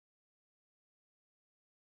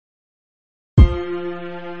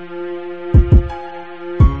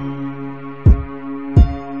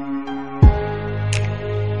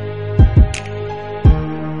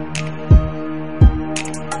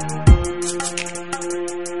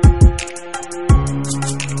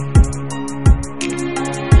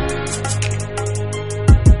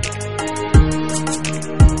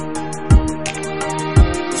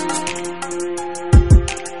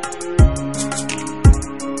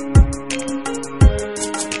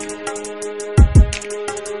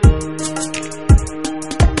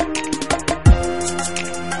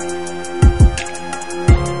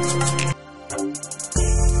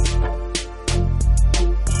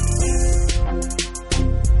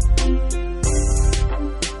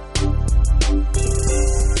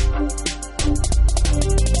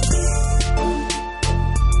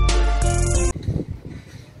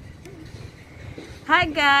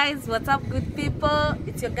guys, what's up good people?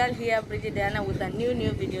 It's your girl here, Bridget Diana, with a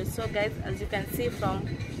new video. So guys, as you can see from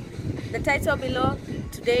the title below,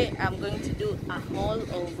 today I'm going to do a haul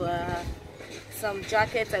of some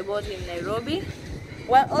jackets I bought in Nairobi,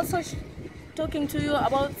 while also talking to you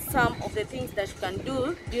about some of the things that you can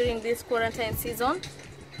do during this quarantine season,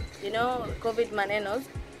 you know, COVID manenos,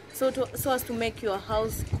 so as to make your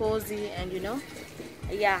house cozy and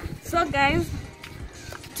yeah. So guys,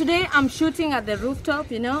 today I'm shooting at the rooftop.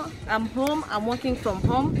 I'm home, I'm working from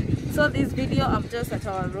home, so this video I'm just at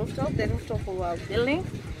our rooftop, the rooftop of our building,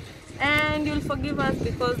 and you'll forgive us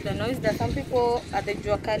because the noise. There are some people at the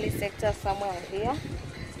Juakali sector somewhere here,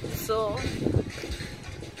 so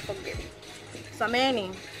forgive so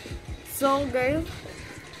many. So guys,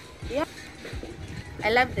 yeah, I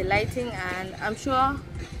love the lighting and I'm sure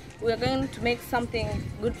we're going to make something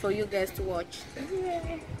good for you guys to watch.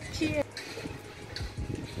 Yeah. Cheers.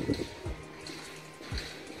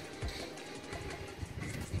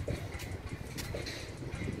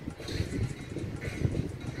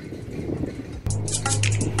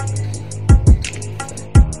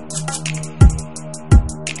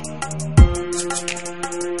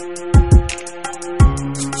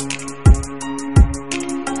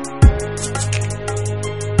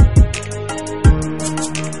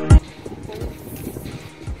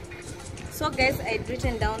 So guys, I'd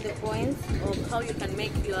written down the points of how you can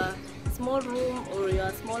make your small room or your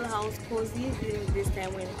small house cozy during this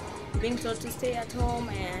time when being told to stay at home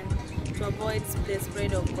and to avoid the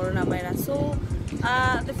spread of coronavirus. So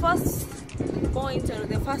the first point or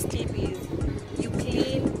the first tip is you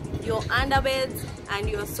clean your underbeds and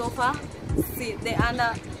your sofa seat, the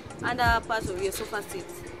under part of your sofa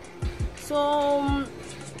seats. So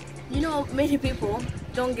many people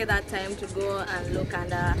don't get that time to go and look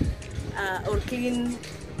under or clean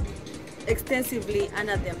extensively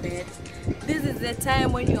under their bed. This is the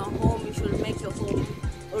time when you are home. You should make your home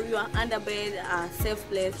or your underbed a safe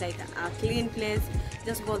place, like a clean place.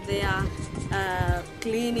 Just go there,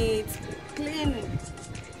 clean it,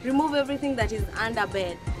 remove everything that is under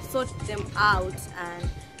bed, sort them out, and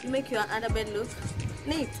you make your underbed look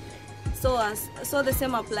neat. So the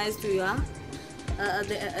same applies to your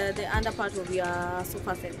the under part of your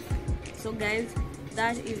sofa set. So guys,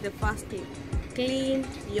 that is the first tip. Clean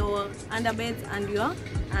your underbeds and your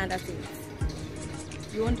underseats.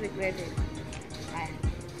 You won't regret it.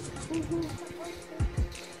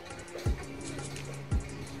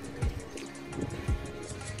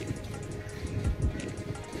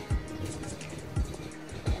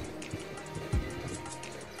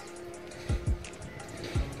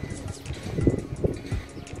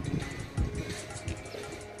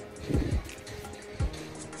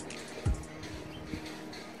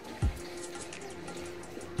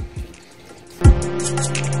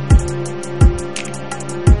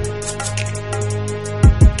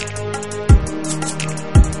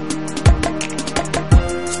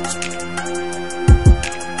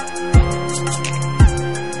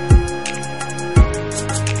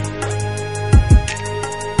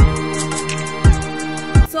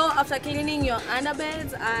 After cleaning your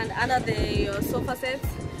underbeds and under your sofa sets,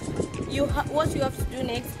 what you have to do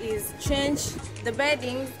next is change the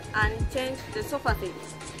beddings and change the sofa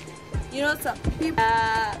sets. Some people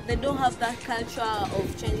they don't have that culture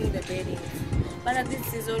of changing the beddings, but at this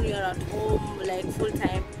season you're at home like full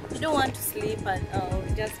time. You don't want to sleep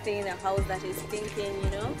and just stay in a house that is stinking,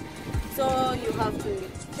 so you have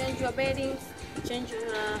to change your beddings, change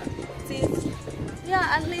your seats.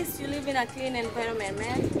 Yeah, at least you live in a clean environment,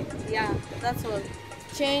 man. Yeah, that's all.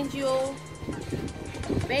 Change your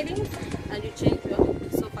beddings and you change your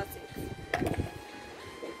sofa seats.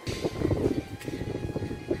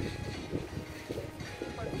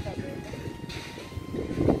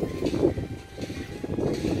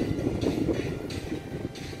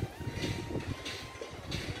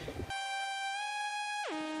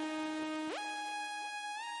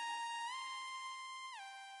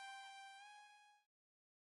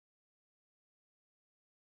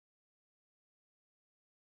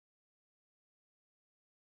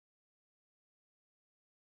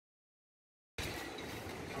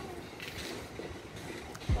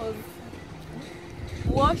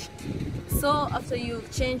 Washed. So after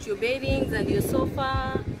you've changed your beddings and your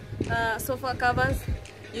sofa covers,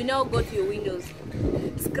 you now go to your windows.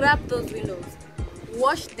 Scrap those windows,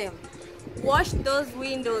 wash them, wash those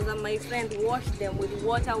windows, and my friend, wash them with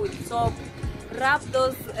water, with soap. Wrap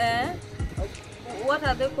those what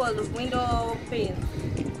are they called, window pens,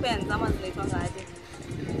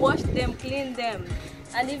 wash them, clean them.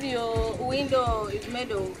 And if your window is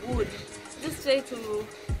made of wood, just try to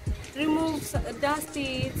remove dust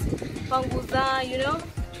it, panguza, you know.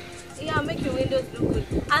 Yeah, make your windows look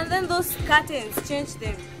good. And then those curtains, change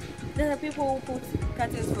them. There are people who put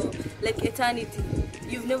curtains for like eternity.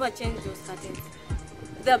 You've never changed those curtains.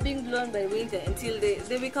 They're being blown by wind until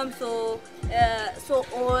they become so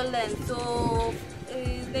old and so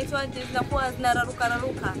next one is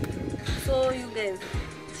raruka. So you guys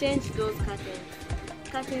change those curtains.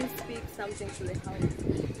 Curtains speak something to the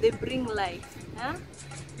house. They bring life. Huh?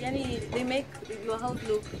 Yani, they make your house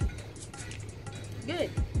look good.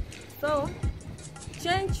 So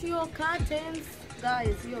change your curtains,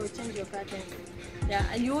 guys. Change your curtains. Yeah,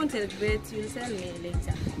 and you won't regret. You'll tell me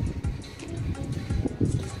later.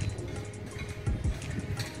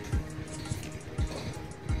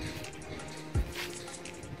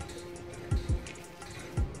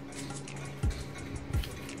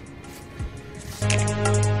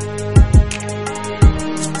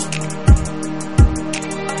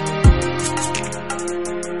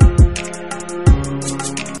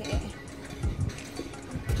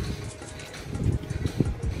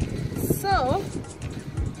 So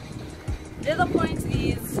the other point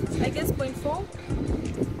is, I guess, point 4.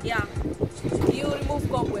 Yeah, you remove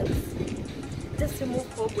cobwebs. Just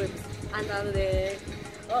remove cobwebs under the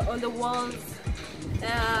on the walls,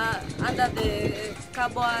 under the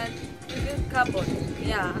cupboard.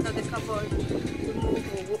 Yeah, under the cupboard.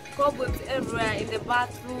 Remove cobwebs everywhere, in the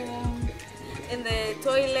bathroom, in the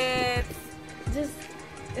toilet, just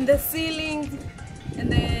in the ceiling, in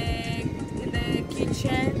the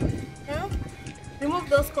kitchen. Remove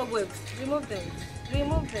those cobwebs. Remove them.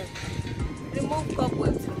 Remove them. Remove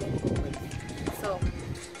cobwebs. Remove cobwebs. So,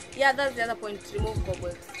 yeah, that's the other point. Remove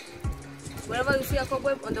cobwebs. Wherever you see a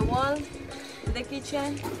cobweb on the wall, in the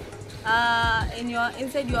kitchen,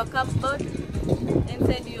 inside your cupboard,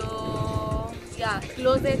 inside your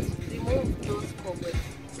closet, remove those cobwebs.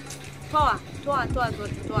 Toa.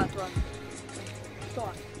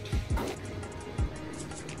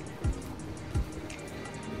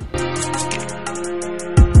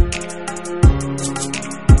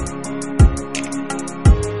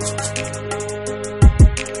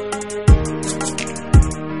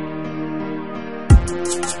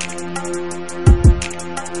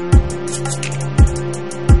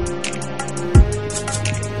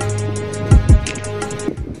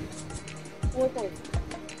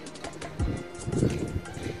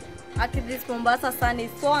 Actually, this Mombasa sun is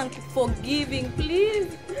so unforgiving,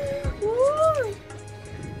 please. Woo.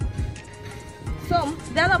 So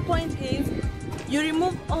the other point is, you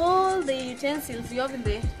remove all the utensils you have in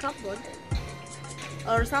the cupboard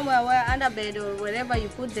or somewhere where under bed or wherever you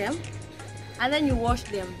put them, and then you wash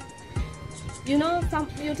them. You know, some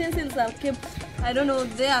utensils are kept, I don't know,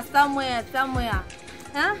 they are somewhere,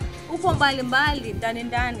 huh? Upo mbali mbali,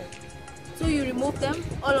 ndani. So you remove them,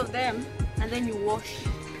 all of them, and then you wash.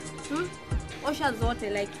 Wash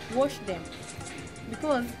zote, like wash them,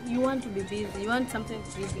 because you want to be busy. You want something to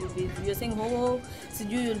keep you busy. You're saying,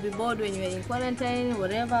 you'll be bored when you're in quarantine,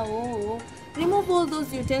 whatever. Remove all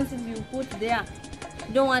those utensils you put there.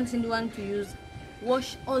 Don't want anyone to use.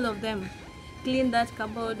 Wash all of them. Clean that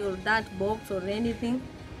cupboard or that box or anything,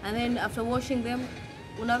 and then after washing them,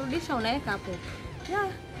 unarudisha unaeka hapo. Yeah,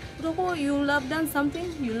 you'll have done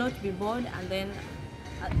something. You'll not be bored, and then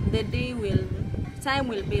time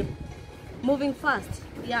will be moving fast.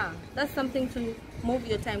 Yeah, that's something to move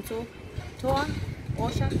your time. So toa,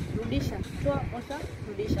 osha, rudisha. Toa, osha,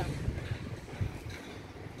 rudisha.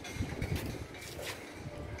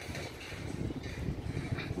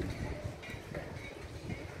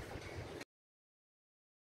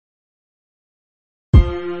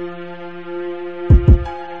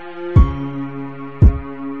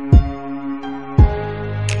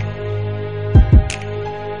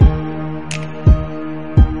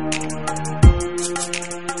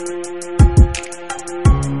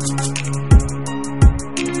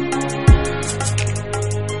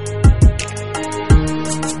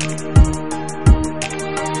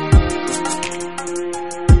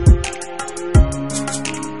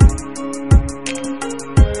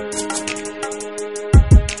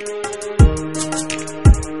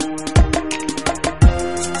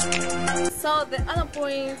 So the other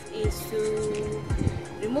point is to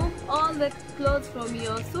remove all the clothes from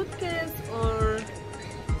your suitcase or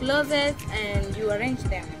closet and you arrange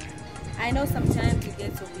them. I know sometimes you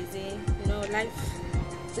get so busy, you know,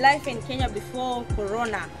 life in Kenya before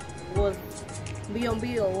Corona was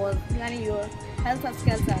mbio, was yani your helter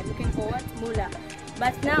skelter, looking for what? Mula.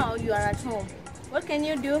 But now you are at home. What can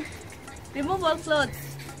you do? Remove all clothes,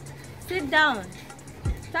 sit down,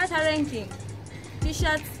 start arranging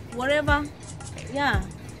t-shirts, whatever. Yeah,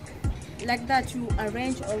 like that. You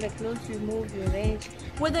arrange all the clothes, you move, you arrange.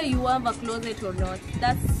 Whether you have a closet or not,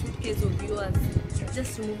 that's suitcase of yours.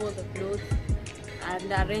 Just remove all the clothes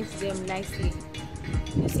and arrange them nicely.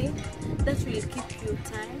 You see, that will keep you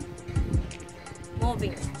time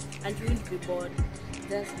moving and you won't be bored.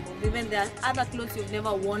 Just move. Even there are other clothes you've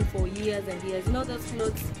never worn for years and years. You know those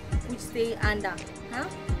clothes which stay under, huh?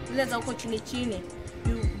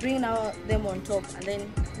 You bring out them on top, and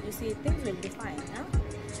then you see things will be fine, huh?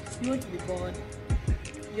 You won't be bored.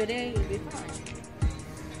 Your day will be fine.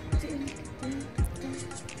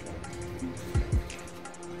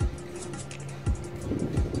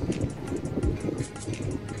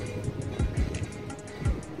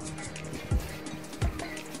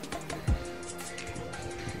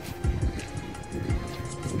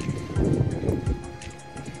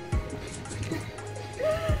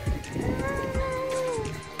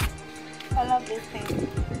 I love this thing.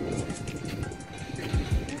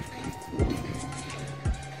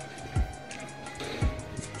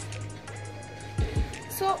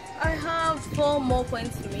 So I have 4 more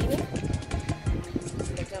points remaining.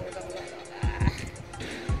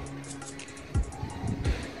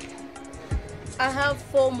 I have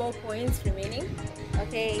 4 more points remaining.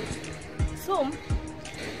 Okay, so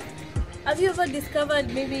have you ever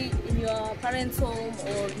discovered, maybe in your parents' home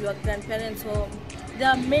or your grandparents' home, there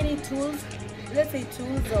are many tools, let's say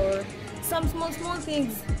tools or some small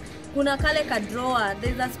things. Kuna kale ka drawer,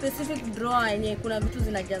 there's a specific drawer yenye kuna vitu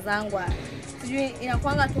zinajazangwa. Sijui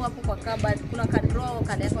inakuanga tu hapo kwa cupboard, kuna ka drawer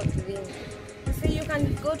kanaweka vitu vingi. You see, you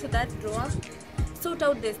can go to that drawer, sort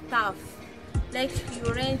out the stuff. Like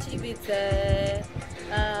you arrange if it's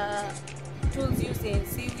tools used in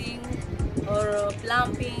sewing or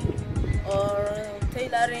plumbing or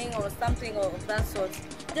tailoring or something of that sort.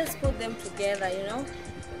 Just put them together, you know,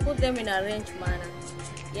 put them in a arranged manner.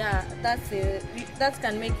 Yeah, that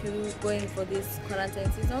can make you going for this quarantine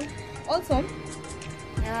season. Also,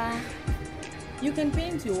 you can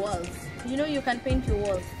paint your walls. You know, you can paint your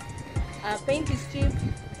walls. Paint is cheap,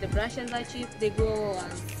 the brushes are cheap, they go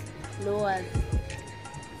as low as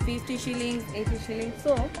 50 shillings, 80 shillings.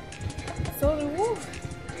 So woo,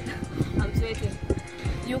 I'm sweating.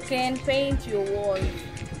 You can paint your walls.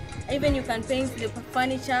 Even you can paint the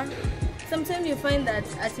furniture. Sometimes you find that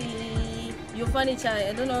at your furniture,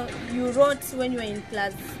 I don't know, you wrote when you were in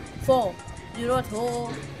class 4, you wrote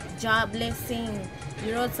 "Oh, Jah blessing."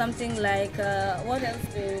 You wrote something like what else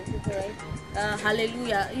do people write?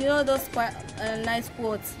 Hallelujah. You know those quite nice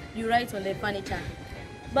quotes you write on the furniture.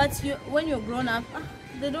 But when you're grown up,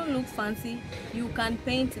 they don't look fancy. You can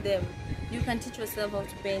paint them. You can teach yourself how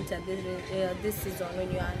to paint at this season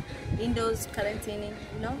when you are indoors quarantining,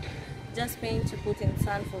 you know. Just paint, you put in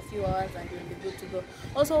sun for a few hours and you'll be good to go.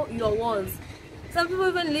 Also, your walls. Some people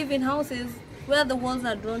even live in houses where the walls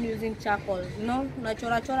are drawn using charcoal, you know.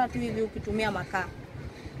 Unachora tu hivi ukitumia makaa.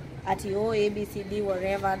 At O, A, B, C, D,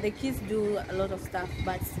 whatever. The kids do a lot of stuff,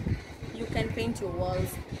 but you can paint your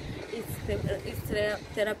walls. It's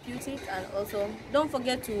therapeutic, and also don't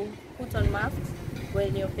forget to put on masks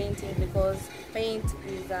when you're painting, because paint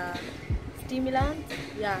is a stimulant.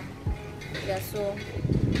 Yeah, so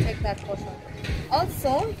take that caution.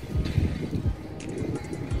 Also,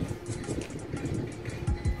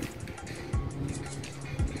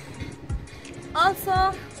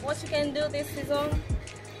 what you can do this season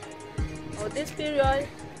or this period,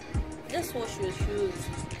 just wash your shoes,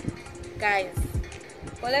 guys.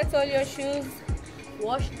 Collect all your shoes,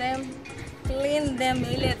 wash them, clean them,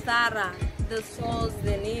 the soles,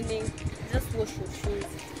 the kneading. Just wash your shoes.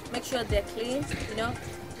 Make sure they're clean, you know.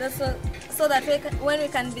 That's so that when we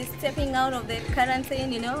can be stepping out of the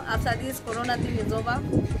quarantine, you know, after this corona thing is over,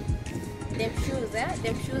 them shoes,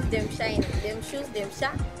 them shoes, them shine, them shoes, them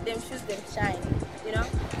shoes, them shine, you know.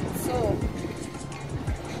 So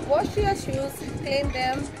wash your shoes, clean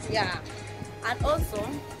them, yeah. And also,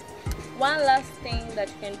 one last thing that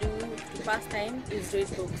you can do to pass time is read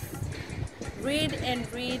books. Read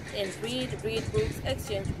and read and read books,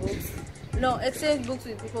 exchange books. No, exchange books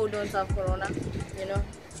with people who don't have corona, you know.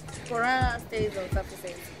 Corona stays on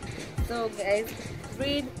surfaces. So guys,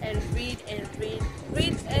 read and read and read.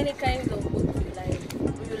 Read any kind of book you like.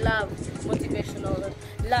 You love motivational,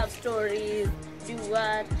 love stories, do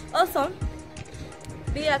what. Also,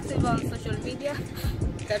 be active on social media.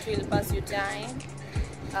 That will pass you time.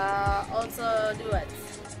 Also do what?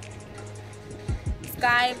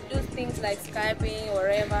 Skype, do things like Skyping,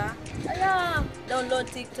 wherever. Yeah, download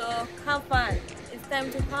TikTok, have fun. It's time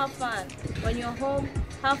to have fun. When you're home,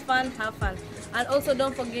 have fun. And also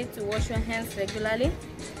don't forget to wash your hands regularly,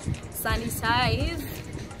 sanitize,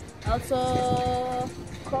 Also,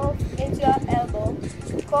 cough into your elbow.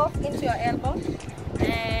 Cough into your elbow.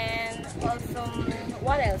 And also,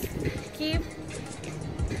 what else? Keep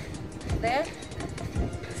there.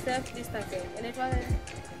 Self distancing. And it was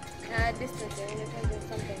distancing. And it was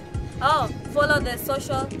something. Oh, follow the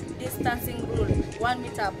social distancing rule. 1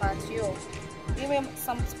 meter apart. Yo, give me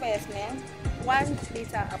some space, man. 1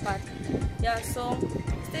 meter apart. Yeah. So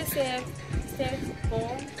stay safe. Stay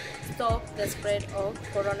home. Stop the spread of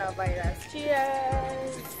coronavirus.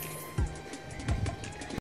 Cheers.